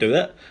 We don't do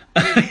it.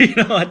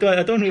 I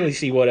don't really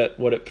see what it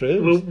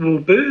proves. We'll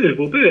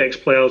boo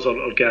ex-players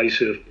or guys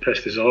who have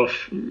pissed us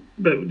off,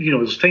 but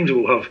there's times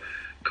we'll have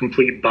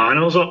complete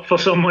banners up for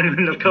someone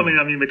when they're coming.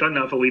 I mean, we've done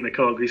that for Lee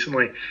McCulloch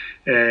recently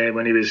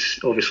when he was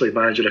obviously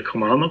manager of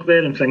Kilmarnock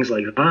there and things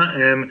like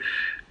that.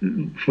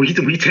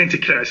 We tend to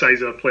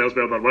criticise our players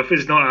while they're with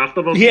us, not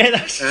afterwards. Yeah,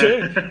 that's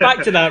true.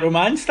 Back to that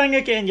romance thing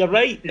again. You're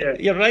right. Yeah.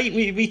 You're right.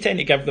 We tend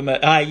to give them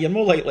you're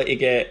more likely to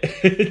get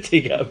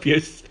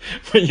abused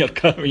when you're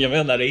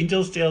wearing a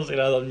Rangers jersey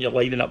rather than you're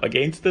lining up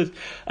against us.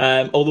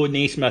 Although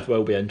Naismith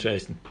will be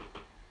interesting.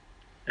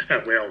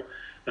 Well,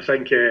 I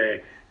think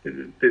the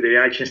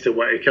reactions to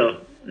Whittaker,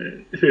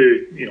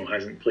 who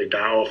hasn't played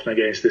that often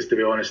against us, to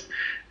be honest,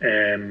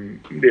 the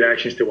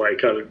reactions to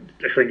Whittaker,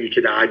 I think you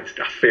could add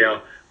a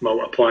fair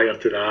multiplier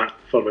to that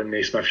for when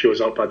Naismith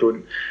shows up. I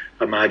don't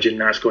imagine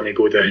that's going to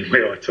go down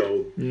well at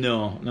all.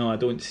 No, I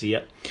don't see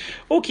it.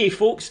 Okay,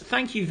 folks,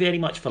 thank you very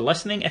much for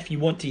listening. If you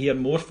want to hear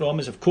more from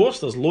us, of course,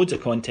 there's loads of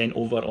content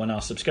over on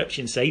our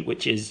subscription site,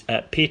 which is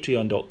at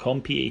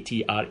patreon.com,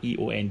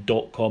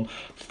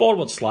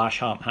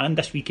 patreon.com/Heart&Hand.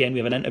 This weekend we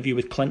have an interview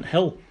with Clint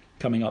Hill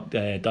coming up,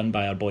 done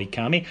by our boy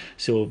Cammy,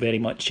 so very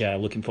much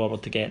looking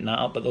forward to getting that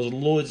up. But there's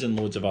loads and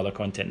loads of other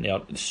content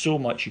there, so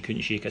much you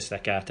couldn't shake a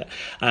stick at it.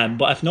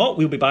 But if not,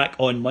 we'll be back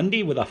on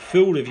Monday with a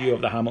full review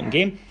of the Hamilton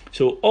game.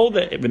 So all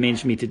that it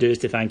remains for me to do is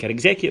to thank our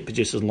executive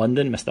producers in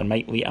London, Mr.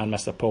 Mike Lee and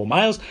Mr. Paul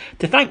Miles,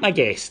 to thank my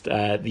guest,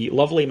 the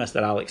lovely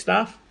Mr. Alex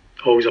Staff.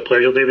 Always a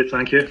pleasure, David,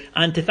 thank you.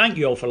 And to thank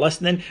you all for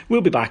listening.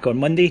 We'll be back on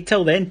Monday.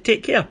 Till then,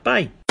 take care,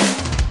 bye.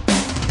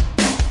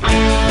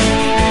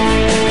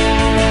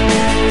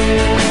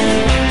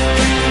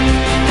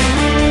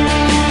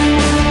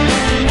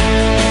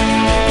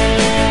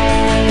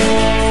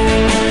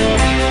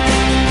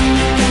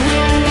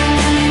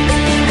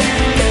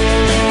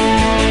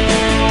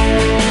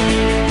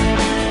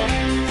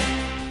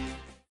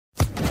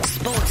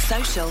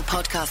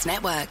 Podcast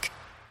Network.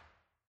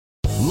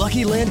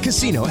 Lucky Land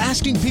Casino,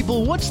 asking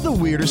people, what's the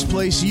weirdest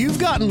place you've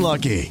gotten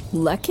lucky?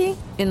 Lucky?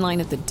 In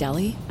line at the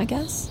deli, I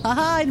guess?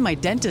 Aha, in my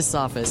dentist's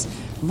office.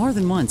 More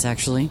than once,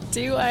 actually.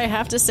 Do I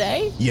have to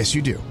say? Yes,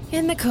 you do.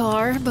 In the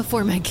car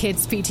before my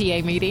kids'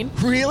 PTA meeting.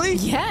 Really?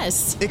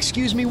 Yes.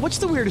 Excuse me, what's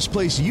the weirdest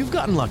place you've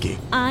gotten lucky?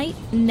 I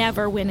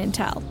never win and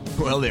tell.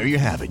 Well, there you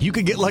have it. You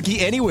can get lucky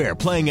anywhere,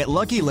 playing at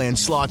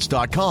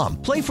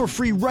LuckyLandSlots.com. Play for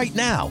free right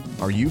now.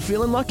 Are you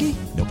feeling lucky?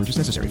 No purchase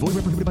necessary. Void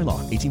where prohibited by law.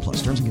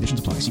 18+. Terms and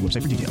conditions apply. See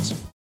website for details.